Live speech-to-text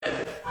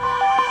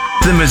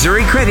The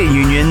Missouri Credit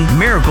Union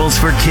Miracles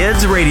for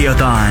Kids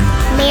Radiothon.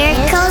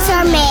 Miracles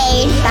are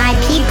made by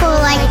people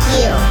like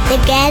you.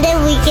 Together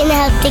we can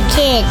help the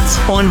kids.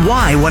 On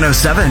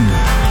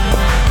Y107.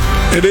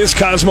 It is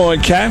Cosmo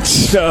and Kat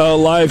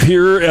live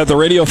here at the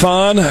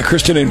Radiothon.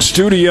 Kristen in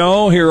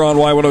studio here on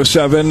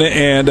Y107.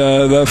 And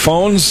the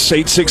phones,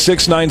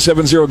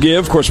 866-970-GIVE.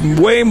 Of course,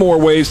 way more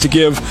ways to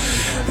give.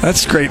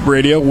 That's great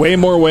radio. Way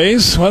more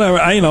ways. Whatever.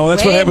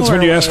 That's what happens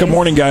when you ask a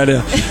morning guy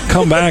to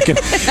come back and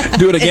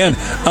do it again.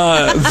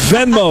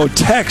 Venmo,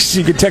 text.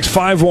 You can text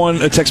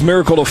text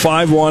Miracle to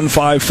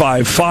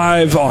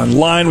 51555.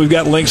 Online, we've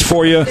got links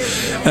for you.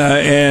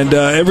 And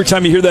every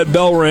time you hear that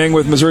bell ring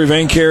with Missouri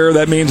Vein Care,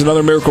 that means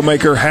another Miracle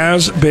Maker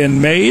has been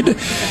made.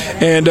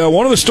 And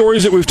one of the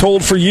stories that we've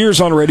told for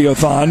years on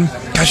Radiothon,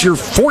 gosh, you're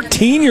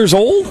 14 years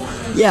old?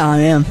 Yeah, I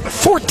am.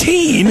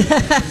 14?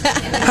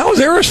 How is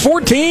Aris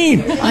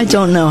 14? I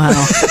don't know how.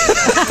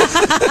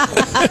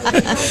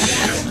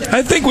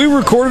 I think we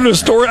recorded a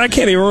story, I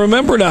can't even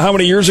remember now how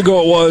many years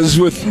ago it was,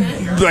 with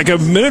like a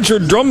miniature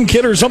drum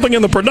kit or something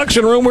in the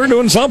production room. We were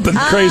doing something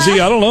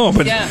crazy. I don't know.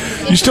 But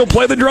you still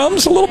play the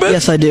drums a little bit?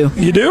 Yes, I do.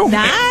 You do?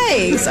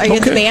 Nice. Are you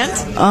in the band?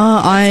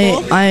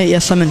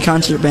 Yes, I'm in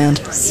concert band.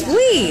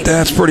 Sweet.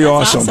 That's pretty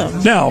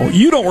awesome. Now,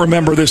 you don't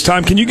remember this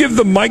time. Can you give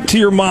the mic to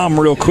your mom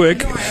real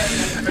quick?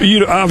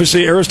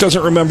 Obviously, Aris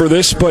doesn't remember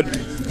this, but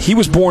he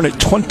was born at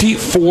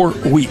 24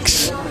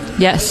 weeks.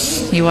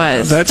 Yes, he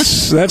was.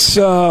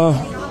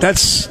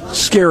 That's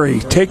scary.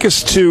 Take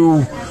us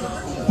to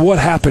what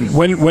happened.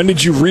 When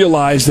did you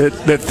realize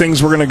that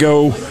things were going to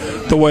go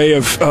the way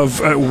of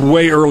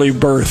way early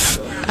birth?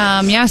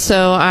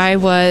 So I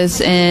was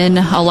in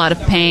a lot of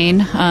pain,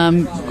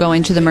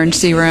 going to the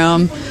emergency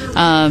room.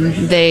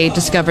 They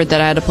discovered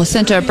that I had a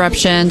placenta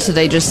abruption, so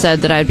they just said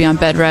that I'd be on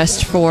bed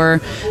rest for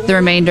the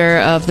remainder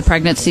of the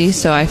pregnancy.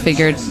 So I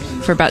figured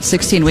for about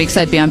 16 weeks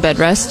I'd be on bed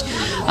rest.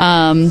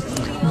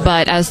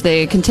 But as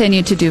they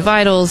continued to do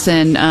vitals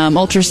and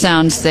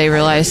ultrasounds, they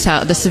realized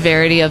the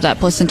severity of that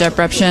placenta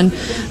abruption.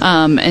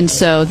 And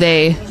so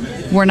they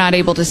were not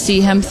able to see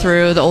him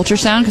through the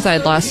ultrasound because I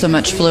had lost so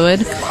much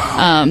fluid.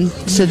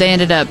 So they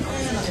ended up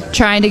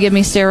trying to give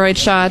me steroid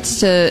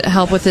shots to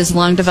help with his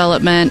lung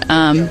development.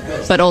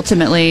 But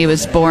ultimately, he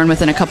was born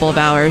within a couple of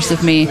hours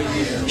of me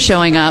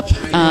showing up.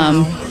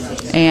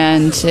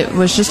 And it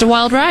was just a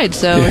wild ride.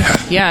 So,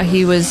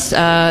 he was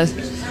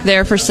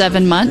there for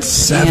 7 months.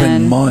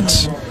 7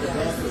 months.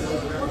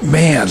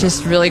 Man.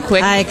 Just really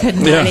quick. I could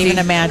not even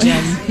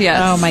imagine.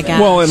 Yes. Oh, my gosh.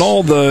 Well,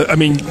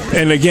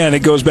 and again,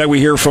 it goes back, we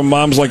hear from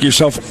moms like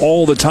yourself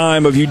all the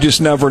time of you just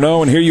never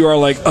know, and here you are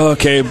like,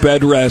 okay,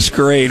 bed rest,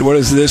 great. What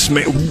does this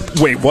mean?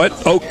 Wait,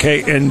 what?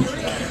 Okay, and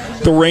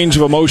the range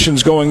of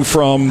emotions going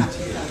from,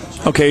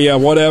 okay, yeah,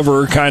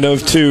 whatever, kind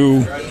of,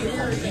 to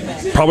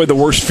probably the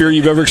worst fear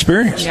you've ever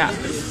experienced. Yeah,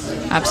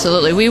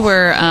 absolutely. We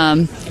were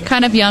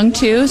kind of young,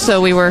 too,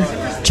 so we were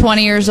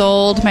 20 years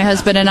old, my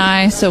husband and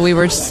I, so we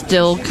were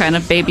still kind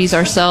of babies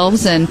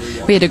ourselves, and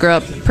we had to grow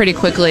up pretty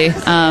quickly.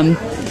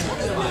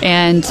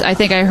 And I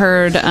think I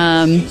heard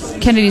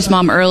Kennedy's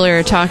mom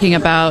earlier talking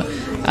about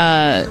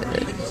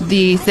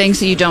the things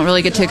that you don't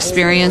really get to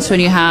experience when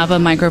you have a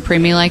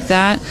micropreemie like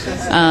that.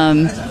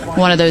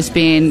 One of those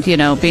being,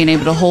 being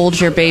able to hold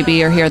your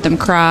baby or hear them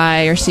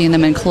cry or seeing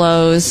them in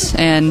clothes,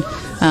 and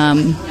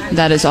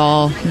that is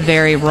all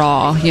very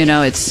raw.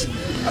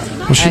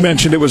 Well, she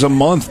mentioned it was a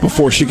month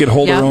before she could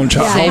hold her own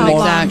child.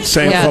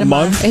 Same a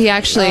month? He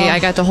actually, I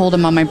got to hold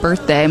him on my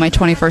birthday, my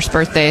 21st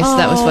birthday. So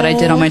that was what I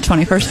did on my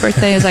 21st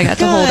birthday, is I got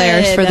to hold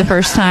Aris for the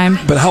first time.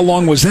 But how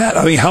long was that?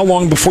 I mean, how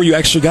long before you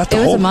actually got to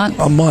hold? It was a month.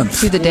 A month.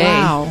 To the day.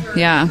 Wow.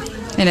 Yeah.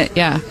 And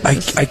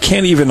I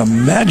can't even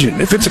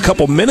imagine. If it's a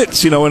couple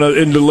minutes, in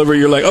delivery,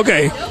 you're like,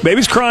 okay,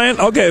 baby's crying.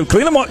 Okay,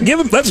 clean him up. Give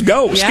him. Let's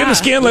go. Skin to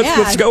skin.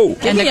 Let's go.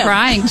 And the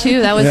crying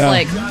too. That was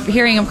like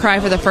hearing him cry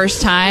for the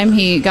first time.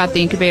 He got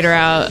the incubator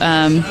out,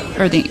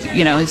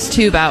 his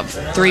tube out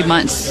 3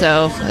 months.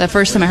 So the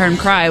first time I heard him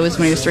cry was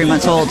when he was 3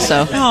 months old.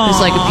 So it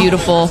was like a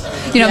beautiful.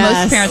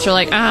 Most parents are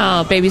like,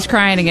 oh, baby's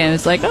crying again.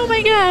 It's like, oh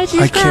my gosh,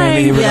 he's I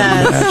crying.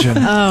 can't even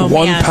imagine.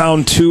 1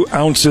 pound 2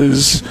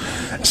 ounces.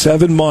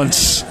 7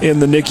 months in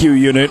the NICU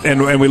unit,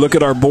 and we look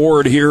at our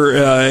board here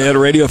at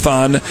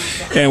Radiothon,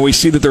 and we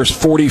see that there's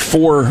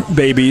 44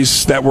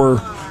 babies that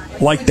were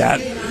like that.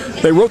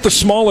 They wrote the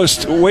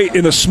smallest weight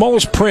in the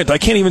smallest print. I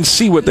can't even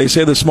see what they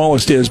say the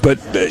smallest is, but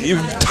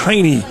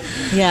tiny.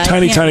 Yeah,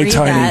 tiny.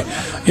 That.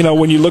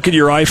 When you look at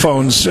your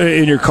iPhones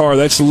in your car,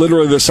 that's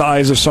literally the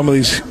size of some of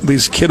these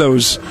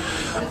kiddos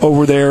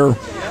over there.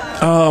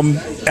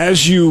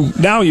 As you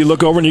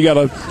look over and you got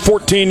a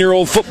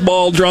 14-year-old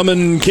football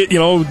drumming kid,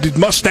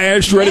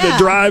 mustached, ready to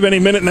drive any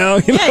minute now.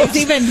 He's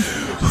even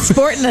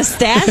sporting a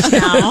stash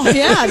now.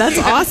 Yeah, that's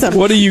awesome.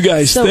 What do you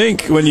guys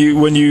think when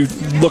you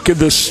look at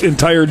this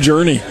entire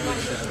journey?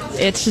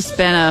 It's just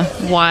been a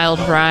wild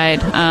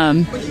ride.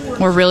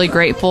 we're really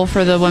grateful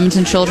for the Women's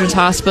and Children's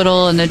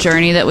Hospital and the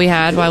journey that we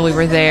had while we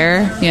were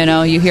there. You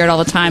know, you hear it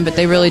all the time, but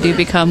they really do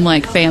become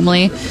like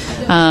family.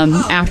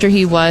 After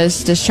he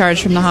was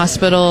discharged from the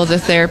hospital, the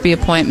therapy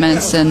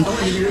appointments and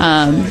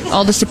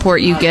all the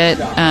support you get,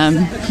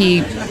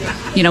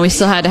 we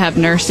still had to have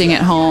nursing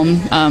at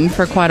home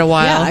for quite a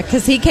while. Yeah,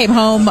 because he came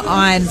home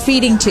on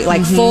feeding tube,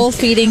 like full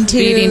feeding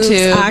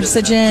tube,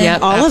 oxygen,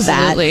 yep, all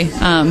absolutely. of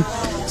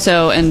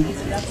that. And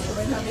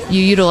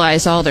you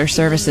utilize all their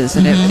services,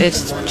 and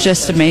it's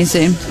just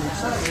amazing.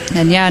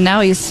 And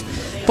now he's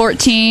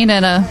 14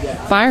 and a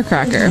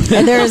firecracker.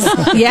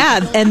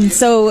 And and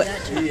so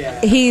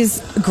he's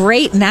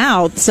great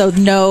now. So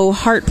no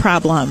heart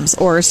problems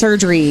or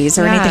surgeries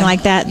or anything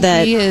like that.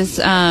 He is.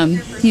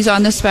 He's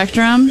on the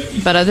spectrum,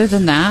 but other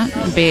than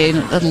that, being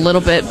a little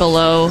bit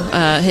below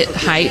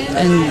height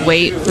and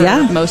weight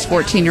for most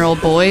 14-year-old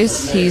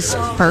boys, he's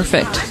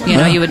perfect.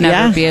 You would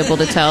never be able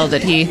to tell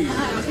that he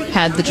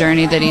had the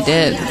journey that he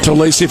did. So,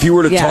 Lacie, if you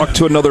were to talk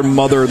to another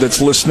mother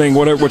that's listening,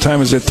 what time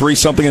is it?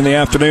 3-something in the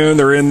afternoon.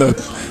 They're in the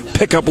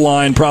pickup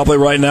line probably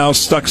right now,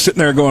 stuck sitting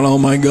there going, "Oh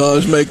my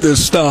gosh, make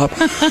this stop."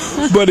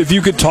 But if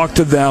you could talk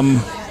to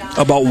them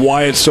about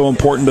why it's so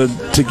important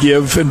to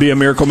give and be a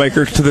miracle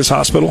maker to this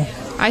hospital.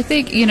 I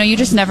think, you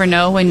just never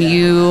know when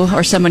you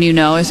or someone you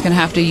know is going to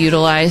have to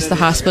utilize the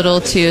hospital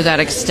to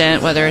that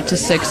extent, whether it's a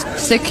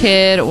sick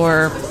kid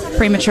or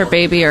premature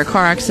baby or a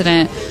car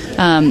accident.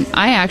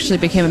 I actually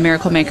became a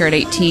miracle maker at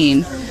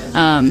 18,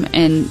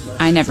 and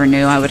I never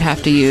knew I would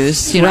have to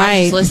use, I was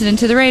just listening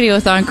to the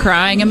Radiothon,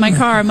 crying in my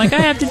car. I'm like, I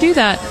have to do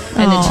that.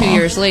 And then 2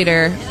 years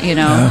later,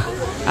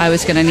 I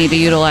was going to need to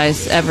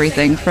utilize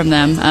everything from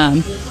them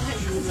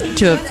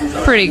to a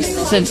pretty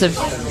extensive,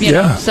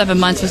 7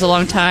 months was a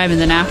long time, and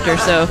then after.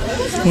 So,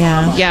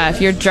 if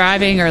you're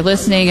driving or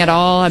listening at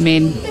all, I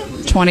mean,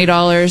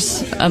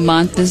 $20 a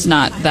month is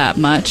not that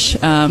much.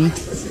 And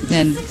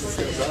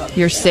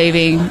you're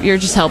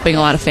just helping a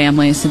lot of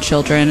families and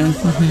children. And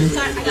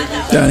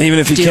even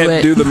if you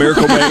can't do the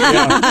miracle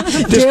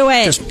maker, do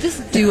it.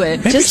 Just do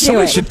it. Maybe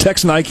somebody should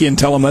text Nike and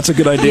tell them that's a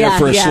good idea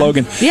for a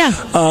slogan. Yeah.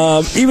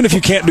 Even if you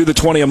can't do the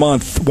 $20 a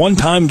month,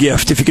 one-time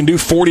gift. If you can do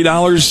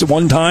 $40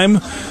 one time,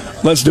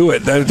 let's do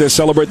it. To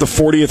celebrate the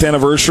 40th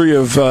anniversary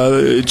of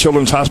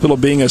Children's Hospital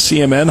being a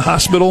CMN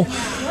hospital,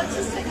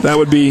 that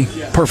would be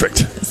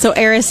perfect. So,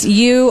 Aris,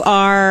 you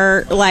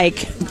are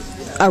like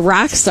a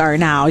rock star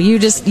now. You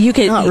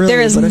can. Not really,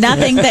 there is but okay.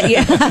 nothing that you.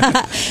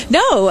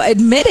 No,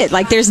 admit it.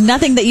 Like, there's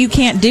nothing that you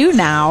can't do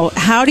now.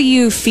 How do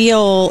you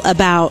feel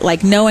about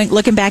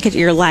looking back at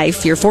your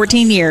life, your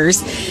 14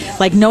 years,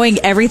 like knowing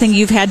everything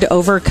you've had to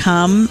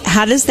overcome?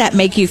 How does that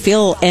make you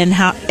feel, and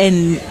how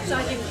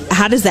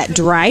does that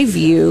drive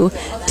you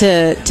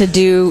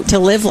to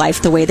live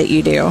life the way that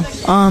you do?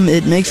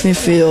 It makes me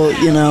feel,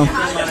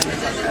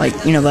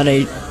 that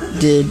I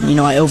did,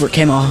 I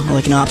overcame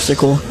an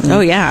obstacle. Oh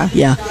yeah.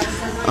 Yeah.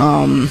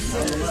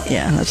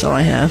 That's all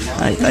I have.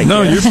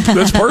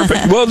 That's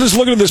perfect. Well, just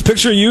looking at this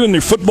picture of you and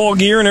your football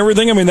gear and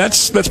everything, I mean,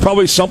 that's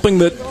probably something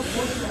that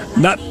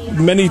not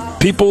many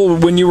people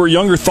when you were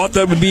younger thought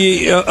that would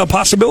be a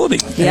possibility.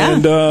 Yeah.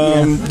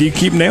 And you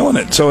keep nailing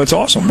it, so it's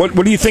awesome. What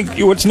do you think?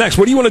 What's next?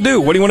 What do you want to do?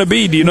 What do you want to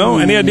be? Do you know?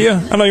 Any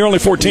idea? I know you're only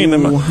 14.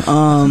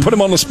 Put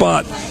him on the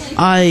spot.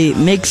 I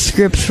make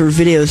scripts for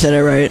videos that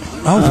I write.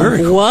 Oh, very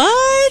cool. What?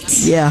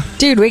 Yeah.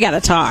 Dude, we got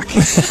to talk.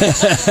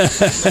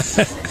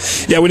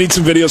 Yeah, we need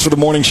some videos for the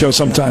morning show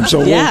sometime, so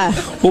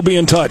we'll be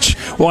in touch.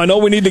 Well, I know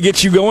we need to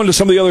get you going to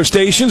some of the other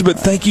stations, but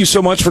thank you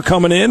so much for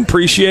coming in.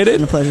 Appreciate it.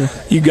 It's a pleasure.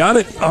 You got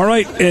it. All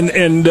right,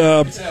 and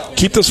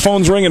keep those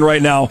phones ringing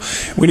right now.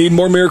 We need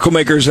more miracle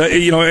makers.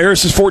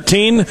 Aris is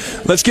 14.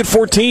 Let's get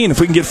 14. If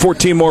we can get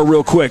 14 more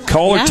real quick.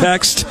 Call or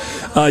text.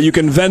 You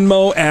can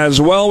Venmo as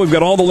well. We've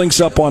got all the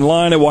links up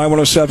online at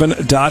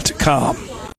y107.com.